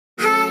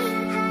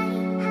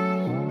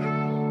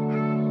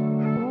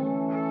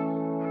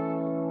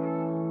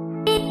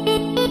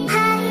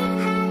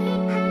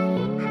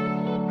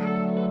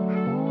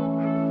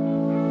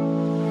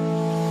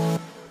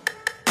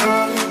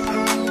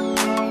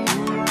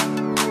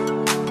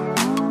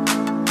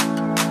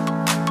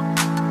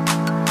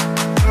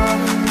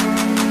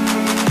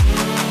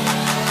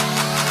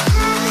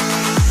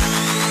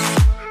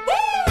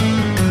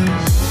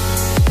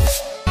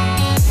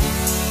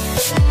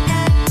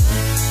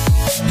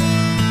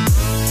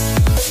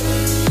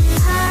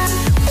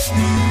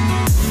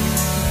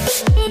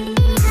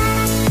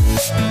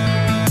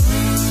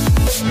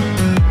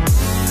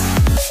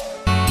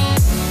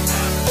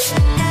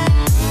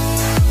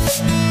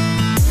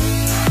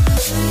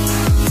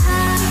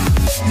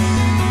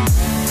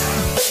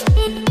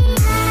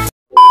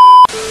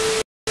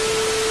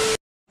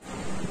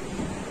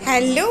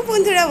Hello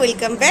বন্ধুরা,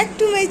 welcome back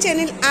to my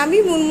channel. আমি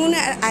মুনমুন,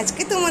 আর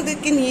আজকে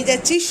তোমাদেরকে নিয়ে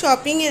যাচ্ছি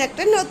শপিংয়ের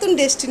একটা নতুন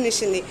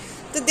ডেস্টিনেশনে।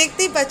 তো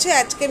দেখতেই পাচ্ছ,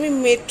 আজকে আমি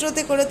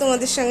মেট্রোতে করে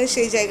তোমাদের সঙ্গে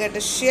সেই জায়গাটা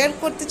শেয়ার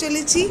করতে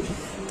চলেছি।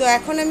 তো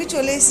এখন আমি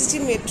চলে এসেছি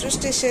মেট্রো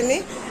স্টেশনে,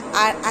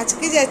 আর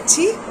আজকে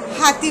যাচ্ছি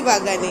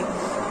হাতিবাগানে।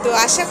 তো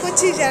আশা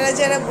করছি যারা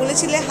যারা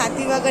বলেছিলে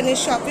হাতিবাগানের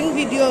শপিং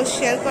ভিডিও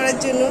শেয়ার করার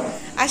জন্য,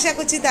 আশা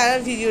করছি তার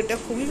ভিডিওটা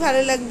খুবই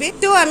ভালো লাগবে।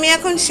 তো আমি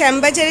এখন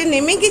শ্যামবাজারে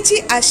নেমে গেছি,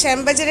 আর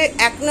শ্যামবাজারের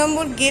 1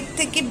 নম্বর গেট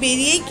থেকে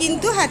বেরিয়েই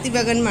কিন্তু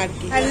হাতিবাগান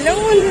মার্কেট। হ্যালো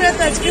বন্ধুরা,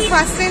 তো আজকে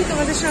ফার্স্ট টাইম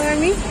তোমাদের সঙ্গে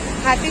আমি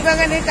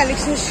হাতিবাগানের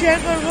কালেকশন শেয়ার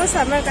করব,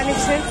 সামার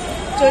কালেকশন,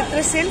 চৈত্র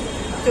সেল।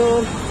 তো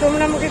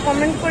তোমরা আমাকে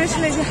কমেন্ট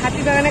করেছিলে যে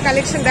হাতিবাগানের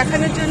কালেকশন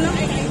দেখানোর জন্য।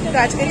 তো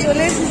আজকে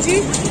চলে এসেছি,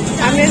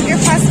 আমি আজকে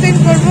ফার্স্ট টাইম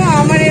করবো,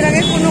 আমার এর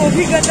আগে কোনো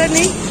অভিজ্ঞতা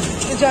নেই।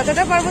 তো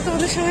যতটা পারবো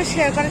তোমাদের সঙ্গে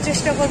শেয়ার করার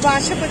চেষ্টা করবো,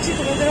 আশা করছি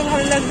তোমাদেরও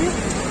ভালো লাগবে।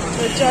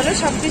 তো চলো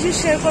সব কিছু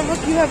শেয়ার করবো,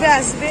 কীভাবে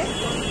আসবে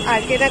আর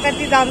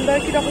কেনাকাটি দাম দর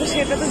কীরকম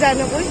সেটা তো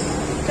জানাবোই।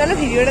 চলো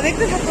ভিডিওটা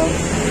দেখতে থাকো।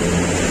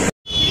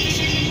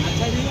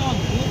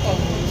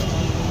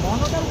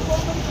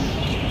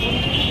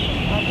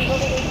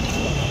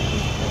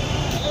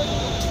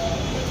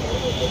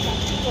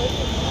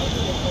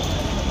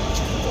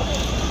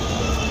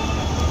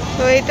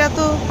 তো এটা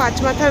তো 5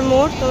 মাথার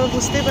মোড়, তোমরা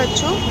বুঝতেই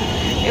পারছো।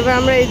 এবার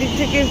আমরা এদিক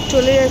থেকে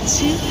চলে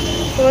যাচ্ছি,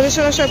 তোমাদের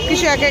সঙ্গে সব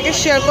কিছু একে একে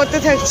শেয়ার করতে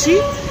থাকছি।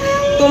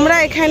 তোমরা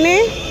এখানে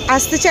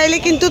আসতে চাইলে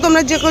কিন্তু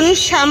তোমরা যে কোনো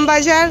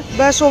শ্যামবাজার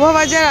বা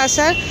শোভাবাজার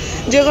আসার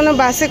যে কোনো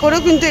বাসে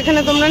করেও কিন্তু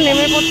এখানে তোমরা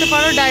নেমে পড়তে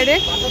পারো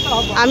ডাইরেক্ট।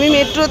 আমি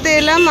মেট্রোতে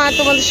এলাম আর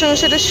তোমাদের সঙ্গে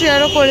সেটা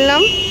শেয়ারও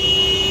করলাম।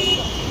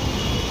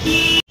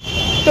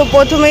 তো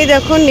প্রথমেই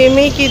দেখো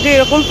নেমেই কিন্তু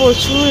এরকম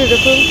প্রচুর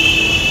এরকম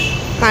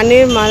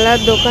কানের মালার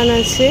দোকান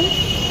আছে,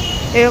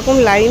 এরকম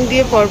লাইন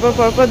দিয়ে পরপর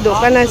পরপর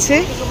দোকান আছে।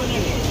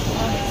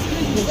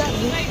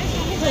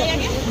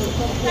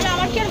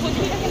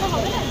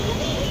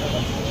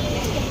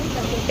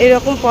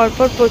 এরকম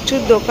পরপর প্রচুর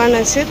দোকান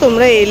আছে,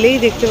 তোমরা এলেই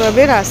দেখতে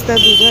পাবে, রাস্তার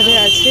দুধারে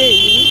আছে।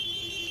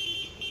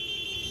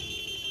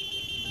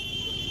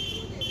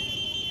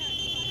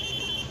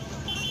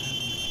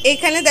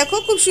 এখানে দেখো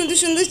খুব সুন্দর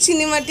সুন্দর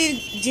চিনিমাটির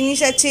জিনিস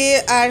আছে,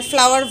 আর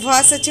ফ্লাওয়ার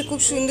ভাস আছে খুব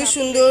সুন্দর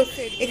সুন্দর।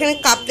 এখানে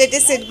কাপ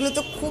প্লেটের সেটগুলো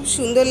তো খুব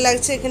সুন্দর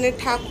লাগছে। এখানে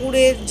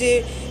ঠাকুরের যে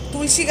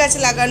তুলসী গাছ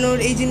লাগানোর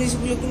এই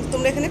জিনিসগুলো কিন্তু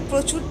তোমরা এখানে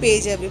প্রচুর পেয়ে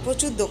যাবে,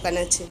 প্রচুর দোকান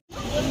আছে।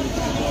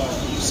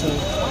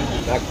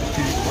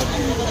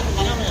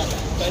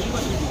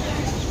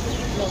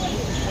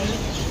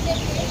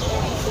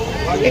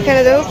 এখানে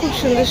দেখো খুব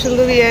সুন্দর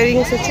সুন্দর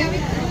ইয়াররিংস আছে।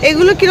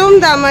 এগুলো কিরকম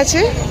দাম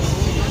আছে?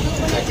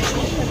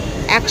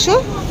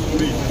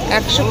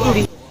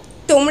 120।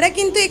 তোমরা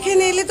কিন্তু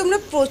এখানে এলে তোমরা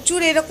প্রচুর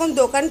এরকম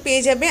দোকান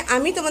পেয়ে যাবে।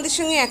 আমি তোমাদের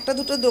সঙ্গে একটা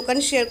দুটো দোকান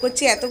শেয়ার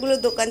করছি, এতগুলো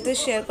দোকান তো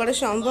শেয়ার করা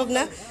সম্ভব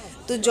না।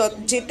 তো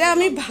যেটা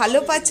আমি ভালো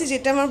পাচ্ছি,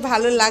 যেটা আমার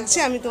ভালো লাগছে,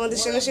 আমি তোমাদের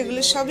সঙ্গে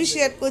সেগুলো সবই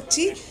শেয়ার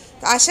করছি।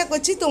 তো আশা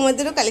করছি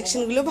তোমাদেরও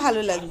কালেকশনগুলো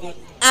ভালো লাগবে।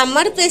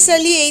 আমার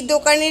স্পেশালি এই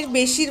দোকানের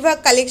বেশিরভাগ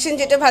কালেকশন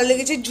যেটা ভালো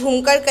লেগেছে,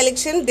 ঝুমকার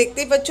কালেকশন।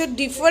 দেখতেই পাচ্ছ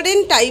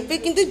ডিফারেন্ট টাইপের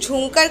কিন্তু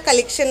ঝুমকার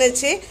কালেকশন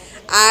আছে,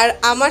 আর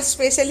আমার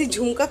স্পেশালি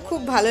ঝুমকা খুব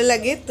ভালো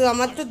লাগে। তো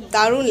আমার তো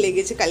দারুণ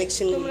লেগেছে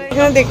কালেকশনগুলো।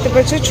 এখানে দেখতে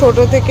পাচ্ছ ছোট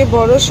থেকে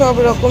বড় সব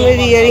রকমের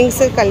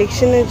ইয়াররিংসের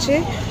কালেকশন আছে।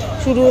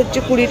 শুরু হচ্ছে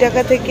 20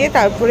 টাকা থেকে,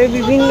 তারপরে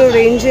বিভিন্ন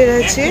রেঞ্জের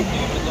আছে।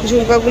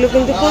 ঝুমকাগুলো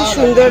কিন্তু খুব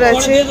সুন্দর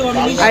আছে,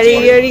 আর এই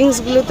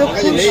ইয়াররিংসগুলো তো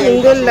খুব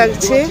সুন্দর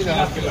লাগছে,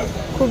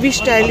 খুবই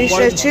স্টাইলিশ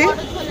আছে।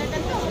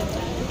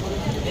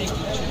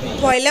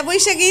 পয়লা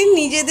বৈশাখে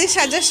নিজেদের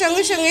সাজার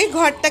সঙ্গে সঙ্গে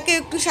ঘরটাকে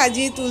একটু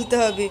সাজিয়ে তুলতে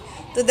হবে।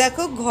 তো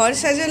দেখো ঘর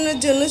সাজানোর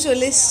জন্য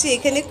চলে এসেছি,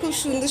 এখানে খুব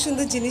সুন্দর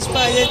সুন্দর জিনিস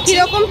পাওয়া যাচ্ছে।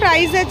 কিরকম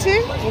প্রাইস আছে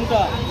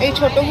এই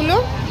ছোটগুলো?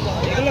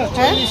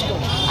 হ্যাঁ,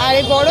 আর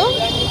এই বড়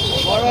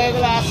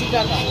এগুলো 80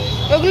 টাকা।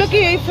 ওগুলো কি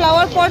এই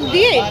ফ্লাওয়ার পট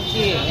দিয়ে?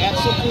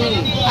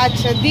 120।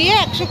 আচ্ছা, দিয়ে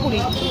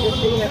 120।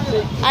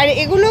 আর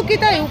এগুলো কি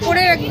তাই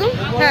উপরে একদম?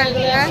 হ্যাঁ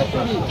হ্যাঁ,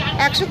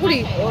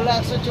 120।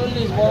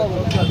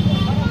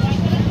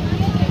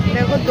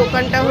 দেখো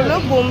দোকানটা হলো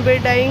বোম্বে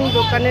ডাইং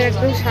দোকানের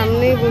একদম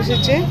সামনেই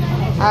বসেছে,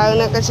 আর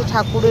ওনার কাছে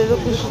ঠাকুরেরও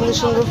খুব সুন্দর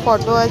সুন্দর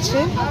ফটো আছে।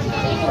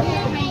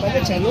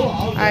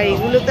 আর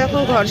এগুলো তো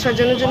এখন ঘর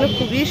সাজানোর জন্য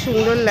খুবই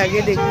সুন্দর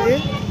লাগে দেখতে।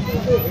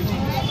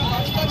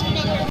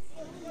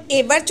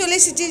 এবার চলে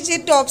এসেছি যে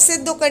টপসের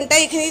দোকানটা।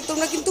 এখানে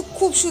তোমরা কিন্তু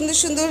খুব সুন্দর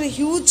সুন্দর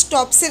হিউজ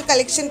টপসের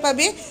কালেকশন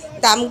পাবে।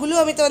 দামগুলো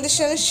আমি তোমাদের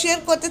সঙ্গে শেয়ার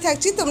করতে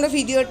থাকছি, তোমরা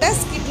ভিডিওটা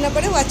স্কিপ না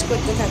করে ওয়াচ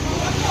করতে থাকো।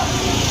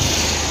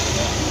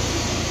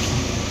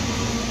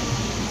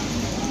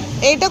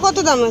 এইটা কত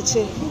দাম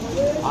আছে?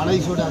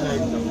 250 টাকা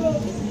একদম।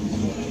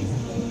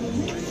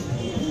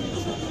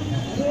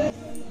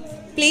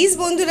 প্লিজ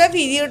বন্ধুরা,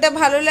 ভিডিওটা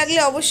ভালো লাগলে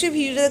অবশ্যই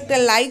ভিডিওটা একটা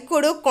লাইক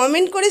করো,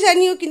 কমেন্ট করে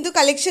জানিও কিন্তু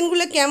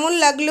কালেকশনগুলো কেমন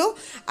লাগলো,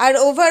 আর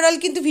ওভারঅল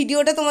কিন্তু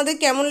ভিডিওটা তোমাদের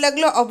কেমন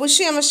লাগলো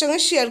অবশ্যই আমার সঙ্গে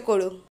শেয়ার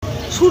করো।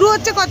 শুরু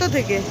হচ্ছে কত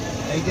থেকে?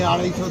 এইটা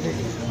 250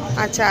 থেকে।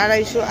 আচ্ছা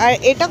 250। আর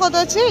এটা কত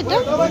আছে? এটা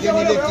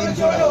নিলে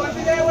 300 টাকা।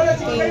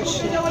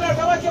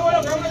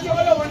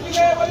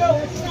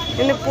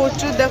 এখানে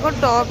প্রচুর দেখো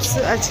টপস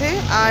আছে,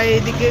 আর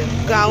এদিকে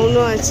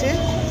গাউনও আছে।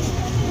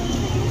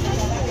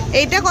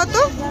 এইটা কত?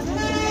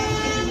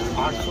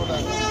 800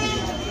 টাকা।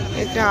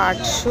 এটা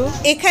 800।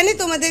 এখানে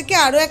তোমাদেরকে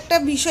আরও একটা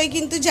বিষয়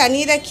কিন্তু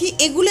জানিয়ে রাখি,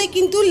 এগুলোই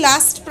কিন্তু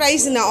লাস্ট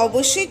প্রাইস না,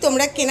 অবশ্যই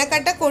তোমরা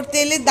কেনাকাটা করতে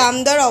এলে দাম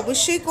দর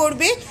অবশ্যই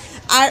করবে।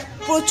 আর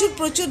প্রচুর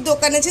প্রচুর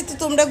দোকান আছে, তো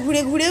তোমরা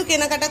ঘুরে ঘুরেও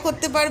কেনাকাটা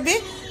করতে পারবে।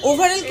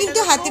 ওভারঅল কিন্তু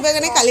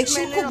হাতিবাগানের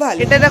কালেকশন খুব ভালো।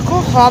 এটা দেখো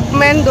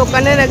হপম্যান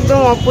দোকানের একদম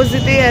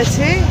অপোজিটেই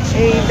আছে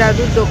এই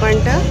দাদুর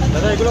দোকানটা,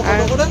 আর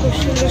খুব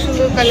সুন্দর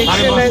সুন্দর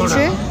কালেকশন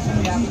আছে।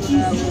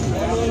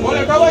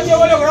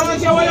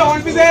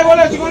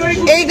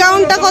 এই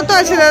গাউনটা কত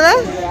আছে দাদা?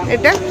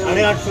 এটা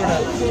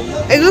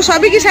এগুলো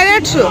সবই কি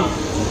 850?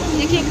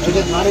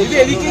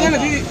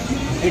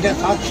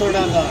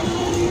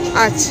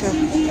 আচ্ছা,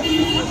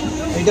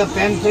 এটা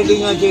প্যান্ট সেটিং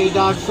আছে,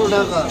 এটা 800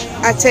 টাকা।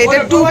 আচ্ছা, এটা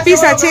 2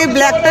 পিস আছে,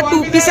 ব্ল্যাকটা 2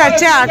 পিস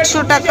আছে 800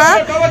 টাকা,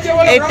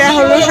 এটা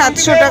হলো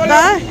 700 টাকা,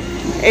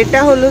 এটা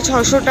হলো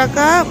 600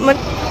 টাকা। মানে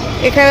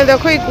এখানে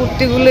দেখো এই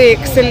কুর্তিগুলো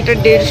এক্সেলটা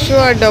 150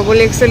 আর ডবল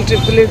এক্সেল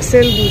ট্রিপল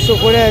এক্সেল 200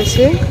 করে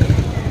আছে।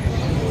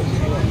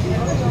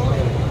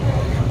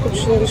 খুব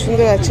সুন্দর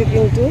সুন্দর আছে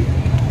কিন্তু।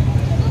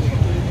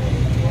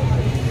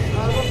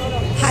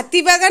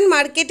 হাতিবাগান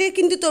মার্কেটে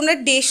কিন্তু তোমরা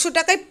 150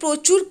 টাকায়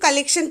প্রচুর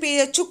কালেকশন পেয়ে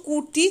যাচ্ছ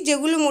কুর্তি,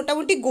 যেগুলো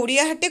মোটামুটি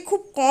গড়িয়াহাটে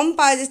খুব কম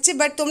পাওয়া যাচ্ছে,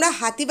 বাট তোমরা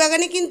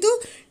হাতিবাগানে কিন্তু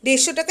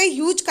 150 টাকায়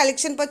হিউজ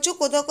কালেকশন পাচ্ছ।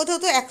 কোথাও কোথাও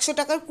তো 100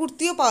 টাকার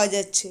কুর্তিও পাওয়া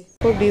যাচ্ছে।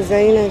 খুব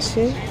ডিজাইন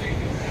আছে।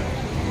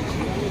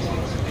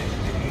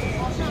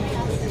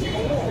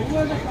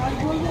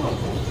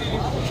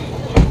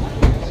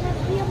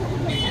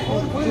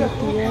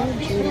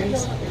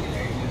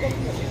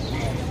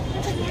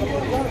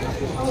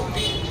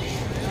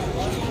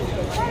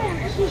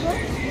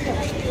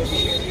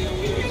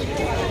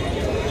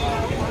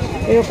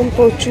 এরকম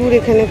প্রচুর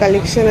এখানে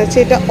কালেকশন আছে।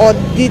 এটা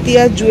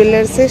অদ্বিতীয়া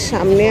জুয়েলার্সের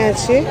সামনে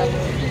আছে,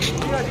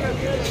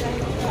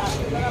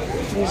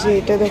 যে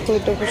এটা দেখো,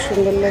 এটা খুব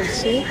সুন্দর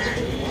লাগছে।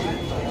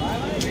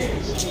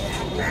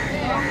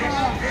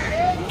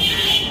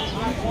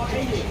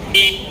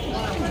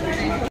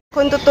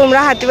 এখন তো তোমরা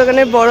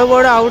হাতিবাগানের বড়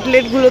বড়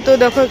আউটলেট গুলোতেও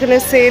দেখো এখানে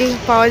সেল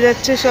পাওয়া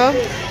যাচ্ছে, সব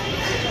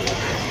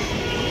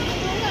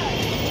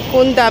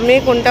কোন দামে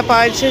কোনটা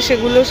পাওয়া যাচ্ছে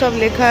সেগুলো সব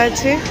লেখা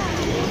আছে।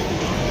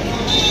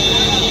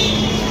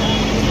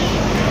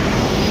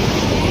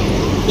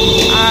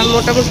 আর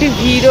মোটামুটি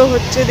ভিড়ও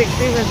হচ্ছে,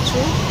 দেখতেই পাচ্ছ।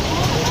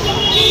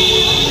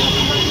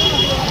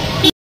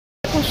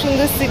 খুব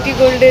সুন্দর সিটি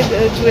গোল্ডের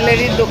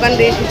জুয়েলারির দোকান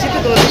দিয়ে এসেছি, তো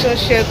তোমাদের সঙ্গে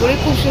শেয়ার করি।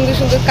 খুব সুন্দর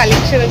সুন্দর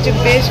কালেকশন হচ্ছে,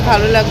 বেশ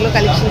ভালো লাগলো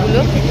কালেকশনগুলো,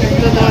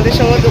 তো তোমাদের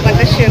সঙ্গে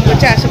দোকানটা শেয়ার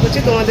করছি। আশা করছি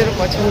তোমাদেরও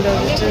পছন্দ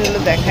হচ্ছে, হলো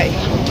দেখাই।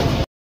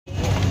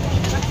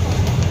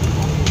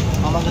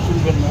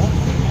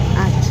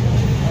 আচ্ছা,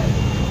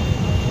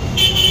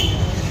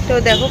 তো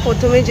দেখো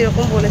প্রথমে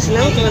যেরকম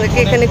বলেছিলাম তোমাদেরকে,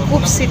 এখানে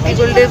খুব সিটি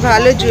গোল্ডের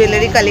ভালো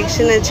জুয়েলারি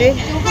কালেকশন আছে।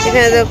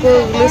 এখানে দেখো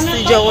এগুলো শ্রী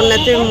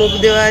জগন্নাথের মুখ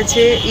দেওয়া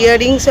আছে,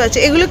 ইয়াররিংসও আছে।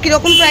 এগুলো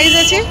কীরকম প্রাইস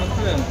আছে?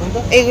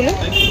 এগুলো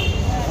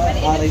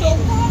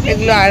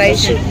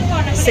 250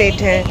 সেট।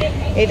 হ্যাঁ,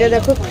 এটা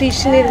দেখো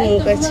কৃষ্ণের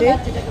মুখ আছে,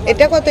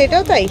 এটা কত?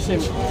 এটাও তাই,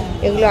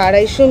 এগুলো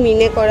 250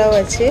 মিনে করাও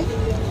আছে।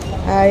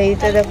 আর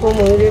এইটা দেখো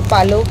ময়ূরের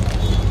পালক,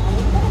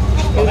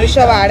 এগুলো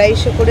সব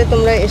 250 করে।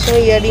 তোমরা এর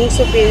সঙ্গে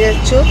ইয়াররিংসও পেয়ে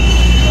যাচ্ছ।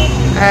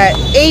 আর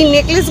এই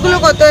নেকলেসগুলো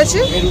কত আছে?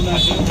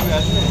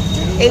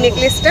 এই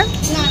নেকলেসটা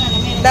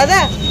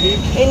দাদা,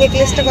 এই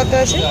নেকলেসটা কত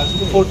আছে?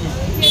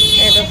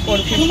 এটা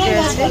 450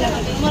 আছে।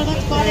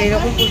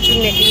 এরকম প্রচুর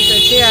নেকলেস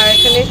আছে। আর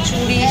এখানে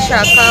চুড়ি,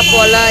 শাখা,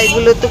 পলা,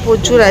 এগুলো তো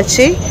প্রচুর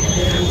আছে।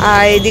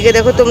 আর এদিকে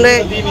দেখো তোমরা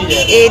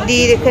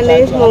এডির এখানে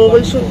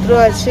মঙ্গলসূত্র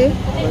আছে।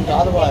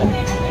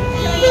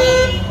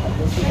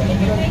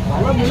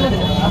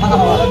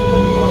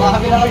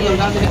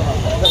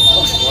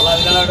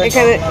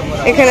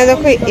 এখানে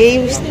দেখো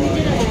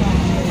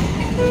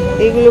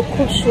এইগুলো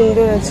খুব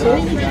সুন্দর আছে,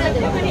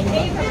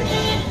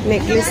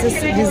 নেকলেসের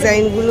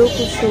ডিজাইনগুলো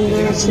খুব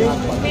সুন্দর আছে।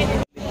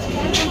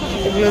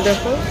 এগুলো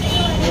দেখো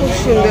খুব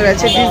সুন্দর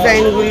আছে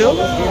ডিজাইনগুলো।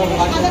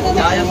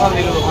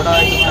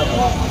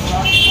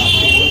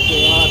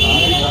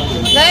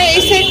 না,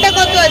 এই সেটটা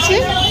কত আছে?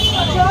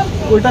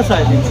 ওটা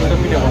 350,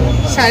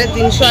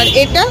 350। আর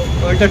এটা?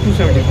 ওটা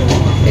 275।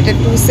 এটা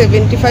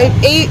 275।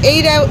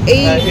 এই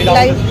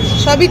লাইন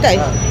সবই তাই,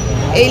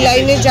 এই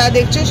লাইনে যা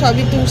দেখছো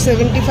সবই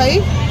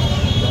 275।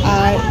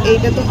 আর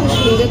এইটা তো খুব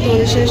সুন্দর,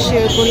 তোমাদের সাথে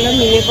শেয়ার করলাম,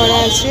 মিনে করা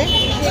আছে।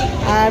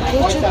 আর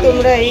প্রচুর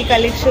তোমরা এই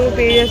কালেকশন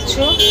পেয়ে যাচ্ছ।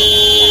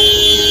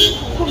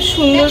 খুব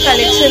সুন্দর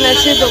কালেকশন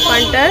আছে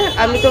দোকানটার।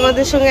 আমি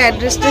তোমাদের সঙ্গে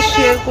অ্যাড্রেসটা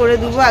শেয়ার করে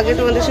দেবো, আগে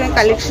তোমাদের সঙ্গে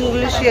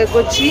কালেকশনগুলো শেয়ার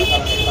করছি।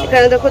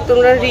 এখানে দেখো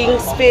তোমরা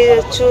রিংস পেয়ে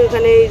যাচ্ছ।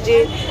 এখানে এই যে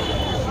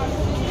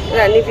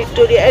রানী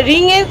ভিক্টোরিয়া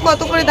রিংয়ের কত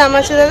করে দাম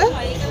আছে দাদা?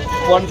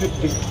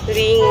 150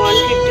 রিং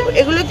 150।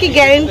 এগুলো কি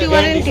গ্যারেন্টি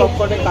ওয়ারেন্টি?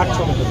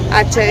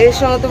 আচ্ছা, এর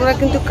সঙ্গে তোমরা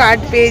কিন্তু কার্ড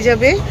পেয়ে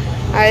যাবে।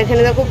 আর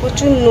এখানে দেখো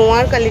প্রচুর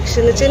নোয়ার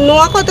কালেকশন আছে।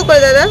 নোয়া কত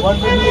করে দাদা?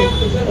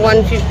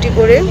 150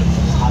 করে।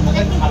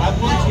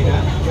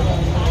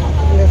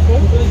 দেখো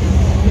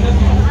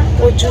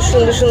প্রচুর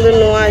সুন্দর সুন্দর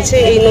নোয়া আছে।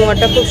 এই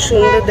নোয়াটা খুব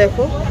সুন্দর,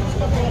 দেখো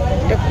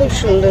এটা খুব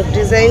সুন্দর,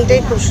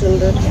 ডিজাইনটাই খুব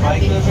সুন্দর।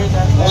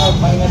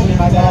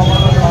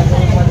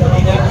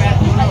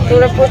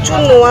 তোমরা প্রচুর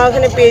নোয়া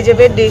এখানে পেয়ে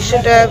যাবে, 150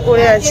 টাকা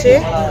করে আছে।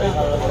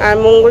 আর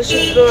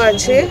মঙ্গলসূত্র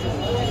আছে।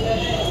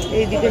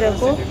 এইদিকে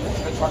দেখো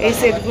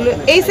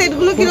এই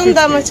সেটগুলো কিরকম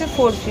দাম আছে?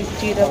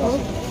 450। দেখো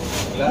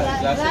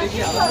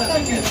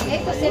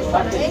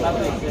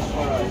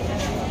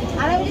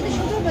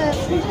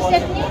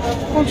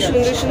খুব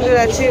সুন্দর সুন্দর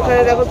আছে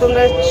এখানে। দেখো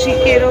তোমরা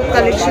চিকেরও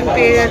কালেকশন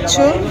পেয়ে যাচ্ছ,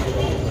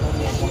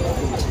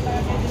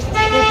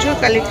 প্রচুর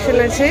কালেকশন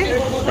আছে।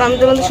 তো আমি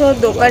তোমাদের সঙ্গে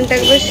দোকানটা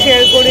একবার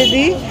শেয়ার করে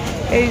দিই।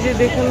 এই যে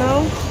দেখে নাও,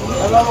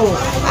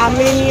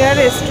 আমিনিয়া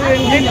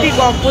রেস্টুরেন্টের ঠিক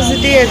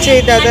অপোজিটেই আছে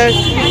এই দাদার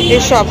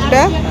এই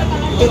শপটা।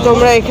 তো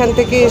তোমরা এখান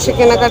থেকে এসে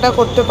কেনাকাটা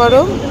করতে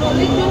পারো।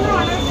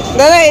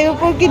 দাদা এর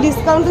উপর কি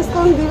ডিসকাউন্ট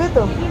দিবে?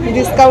 তো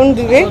ডিসকাউন্ট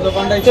দিবে।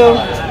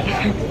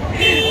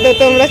 তো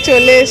তোমরা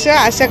চলে এসো,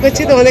 আশা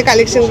করছি তোমাদের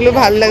কালেকশনগুলো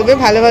ভালো লাগবে।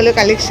 ভালো ভালো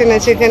কালেকশন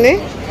আছে এখানে।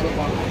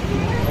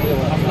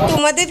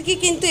 তোমাদেরকে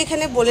কিন্তু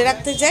এখানে বলে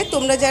রাখতে চাই,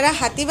 তোমরা যারা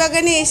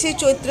হাতিবাগানে এসে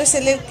চৈত্র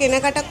সেলের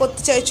কেনাকাটা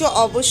করতে চাইছো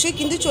অবশ্যই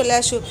কিন্তু চলে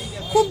আসো।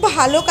 খুব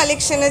ভালো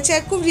কালেকশন আছে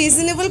আর খুব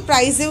রিজনেবল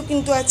প্রাইসেও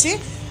কিন্তু আছে।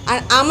 আর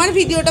আমার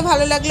ভিডিওটা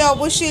ভালো লাগলে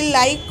অবশ্যই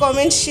লাইক,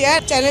 কমেন্ট, শেয়ার,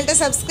 চ্যানেলটা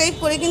সাবস্ক্রাইব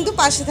করে কিন্তু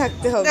পাশে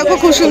থাকতে হবে। দেখো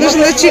খুব সুন্দর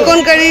সুন্দর চিকন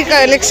কারির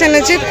কালেকশন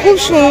আছে, খুব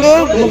সুন্দর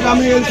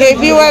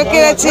হেভি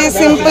ওয়ার্কের আছে,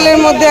 সিম্পলের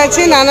মধ্যে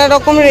আছে, নানা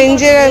রকম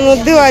রেঞ্জের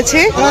মধ্যেও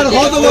আছে।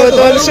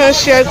 তোমাদের সঙ্গে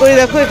শেয়ার করি।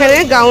 দেখো এখানে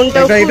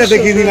গাউনটাও এটা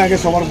দেখিয়ে দিন আগে।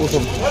 সবার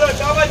প্রথম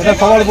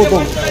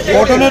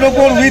কটনের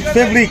ওপর উইথ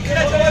ফেব্রিক,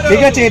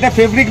 ঠিক আছে? এটা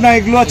ফেব্রিক না,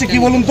 এগুলো আছে কি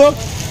বলুন তো,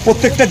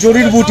 প্রত্যেকটা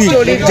জরির বুটি,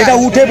 যেটা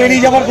উঠে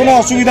বেরিয়ে যাবার কোনো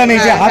অসুবিধা নেই,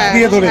 যে হাত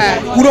দিয়ে ধরে।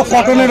 পুরো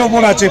কটনের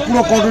ওপর আছে,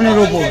 পুরো কটনের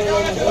ওপর।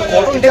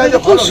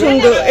 খুব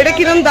সুন্দর। এটা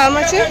কিরকম দাম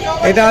আছে?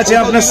 এটা আছে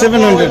আপনার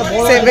 700।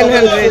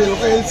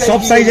 সব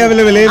size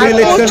available, L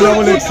XL,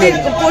 double XL.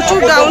 প্রচুর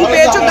গাউন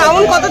পেয়েছো।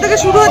 গাউন কত থেকে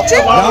শুরু হচ্ছে?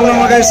 গাউন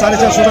আমার কাছে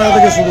 450 টাকা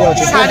থেকে শুরু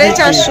আছে।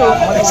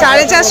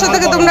 450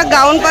 থেকে তোমরা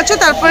গাউন পাচ্ছ।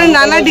 তারপরে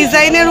নানা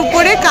ডিজাইনের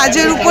উপরে,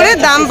 কাজের উপরে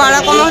দাম বাড়া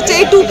কমা হচ্ছে।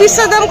 এই 2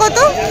 পিসটার দাম কত?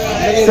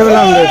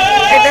 700।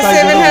 এটা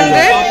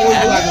 700।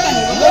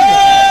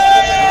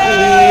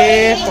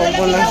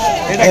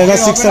 এটা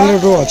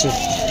 600ও আছে।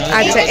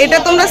 আচ্ছা, এটা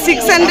তোমরা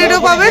 600ও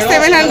পাবে,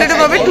 700ও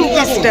পাবে 2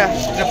 পিসটা।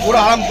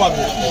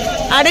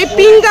 আর এই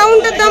পিঙ্ক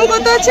গাউনটার দাম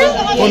কত আছে?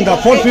 কোনটা?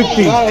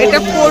 450। এটা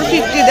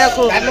 450।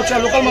 দেখো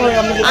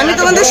আমি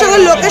তোমাদের সঙ্গে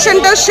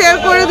লোকেশনটাও শেয়ার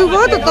করে দেবো,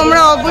 তো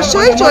তোমরা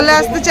অবশ্যই চলে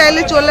আসতে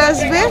চাইলে চলে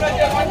আসবে।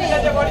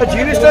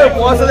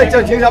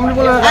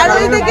 আর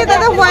ওই দিকে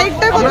দাদা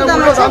হোয়াইটটা কত দাম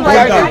আছে?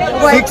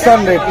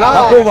 600।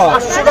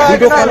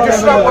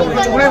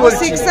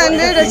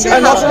 600 আছে।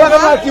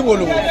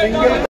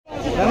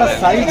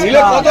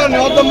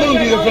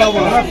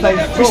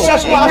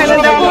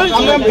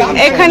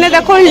 এখানে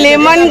দেখো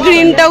লেমন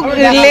গ্রিনটাও,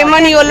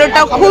 লেমন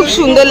ইয়েলোটাও খুব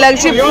সুন্দর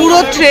লাগছে। পুরো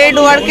থ্রেড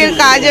ওয়ার্কের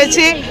কাজ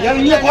আছে,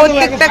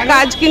 প্রত্যেকটা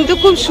কাজ কিন্তু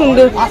খুব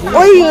সুন্দর।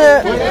 ওই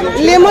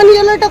লেমন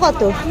ইয়েলোটা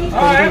কত?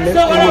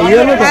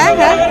 হ্যাঁ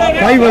হ্যাঁ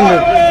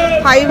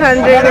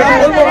 500।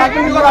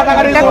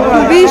 এটা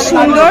খুবই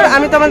সুন্দর,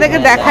 আমি তোমাদেরকে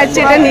দেখাচ্ছি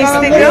এটা নিচ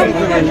থেকেও।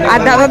 আর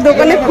দাদার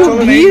দোকানে খুব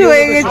ভিড়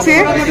হয়ে গেছে,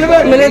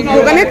 মানে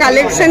দোকানের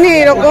কালেকশনই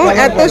এরকম,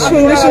 এত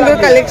সুন্দর সুন্দর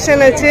কালেকশন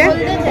আছে।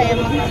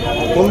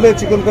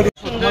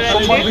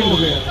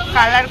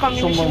 কালার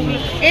কম্বিনেশন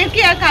এর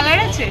কি আর কালার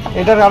আছে?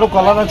 এটার আরো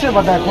কালার আছে,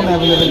 বাট এখন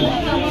অ্যাভেলেবেল নেই।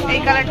 এই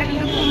কালারটা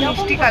কিন্তু খুব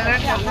মিষ্টি কালার,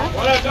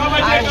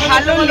 আর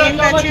ভালো লেন্থ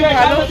আছে,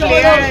 ভালো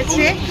ফ্লেয়ার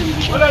আছে।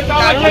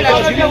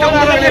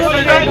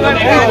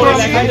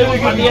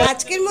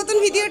 আজকের মতন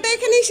ভিডিওটা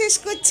এখানেই শেষ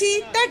করছি।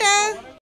 টাটা।